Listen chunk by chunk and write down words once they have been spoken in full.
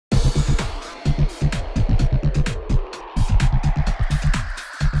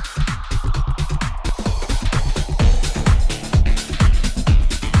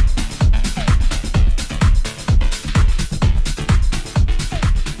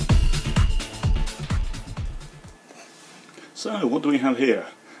So, what do we have here?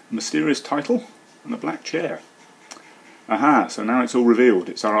 A mysterious title and a black chair. Aha, so now it's all revealed.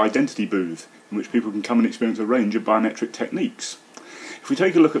 It's our identity booth, in which people can come and experience a range of biometric techniques. If we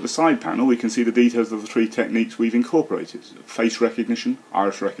take a look at the side panel, we can see the details of the three techniques we've incorporated: face recognition,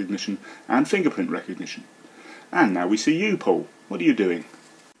 iris recognition, and fingerprint recognition. And now we see you, Paul. What are you doing?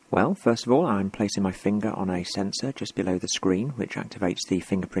 Well, first of all, I'm placing my finger on a sensor just below the screen, which activates the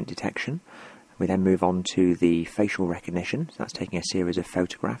fingerprint detection. We then move on to the facial recognition, so that's taking a series of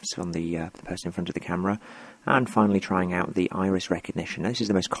photographs on the person in front of the camera, and finally trying out the iris recognition. Now, this is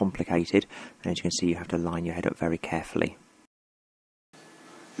the most complicated, and as you can see, you have to line your head up very carefully.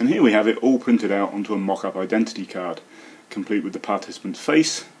 And here we have it all printed out onto a mock-up identity card, complete with the participant's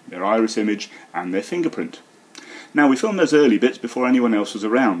face, their iris image, and their fingerprint. Now, we filmed those early bits before anyone else was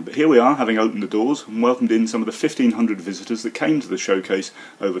around, but here we are, having opened the doors and welcomed in some of the 1,500 visitors that came to the showcase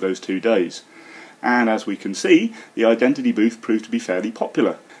over those 2 days. And as we can see, the identity booth proved to be fairly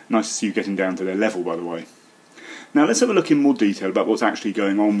popular. Nice to see you getting down to their level, by the way. Now let's have a look in more detail about what's actually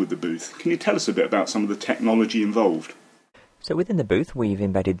going on with the booth. Can you tell us a bit about some of the technology involved? So within the booth, we've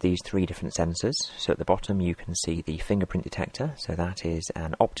embedded these 3 different sensors. So at the bottom you can see the fingerprint detector. So that is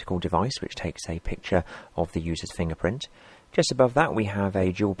an optical device which takes a picture of the user's fingerprint. Just above that we have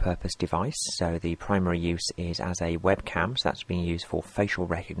a dual-purpose device. So the primary use is as a webcam, so that's being used for facial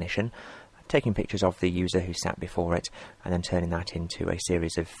recognition, taking pictures of the user who sat before it and then turning that into a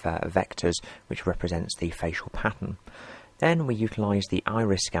series of vectors which represents the facial pattern. Then we utilise the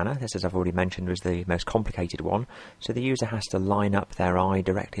iris scanner. This, as I've already mentioned, was the most complicated one. So the user has to line up their eye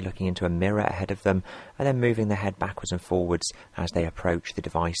directly looking into a mirror ahead of them and then moving their head backwards and forwards as they approach the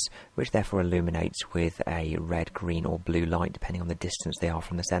device, which therefore illuminates with a red, green or blue light depending on the distance they are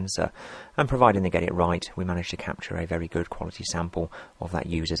from the sensor. And providing they get it right, we manage to capture a very good quality sample of that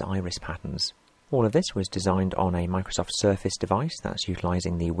user's iris patterns. All of this was designed on a Microsoft Surface device that's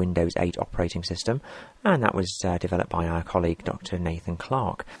utilising the Windows 8 operating system, and that was developed by our colleague Dr. Nathan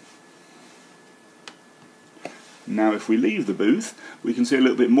Clark. Now if we leave the booth, we can see a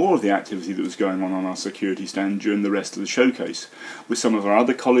little bit more of the activity that was going on our security stand during the rest of the showcase, with some of our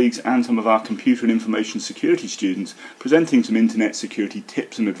other colleagues and some of our computer and information security students presenting some internet security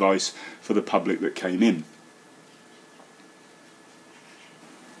tips and advice for the public that came in.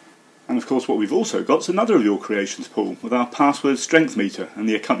 And of course what we've also got is another of your creations, Paul, with our password strength meter and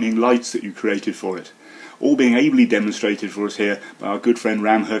the accompanying lights that you created for it, all being ably demonstrated for us here by our good friend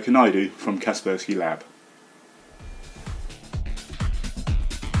Ram Herkanaidu from Kaspersky Lab.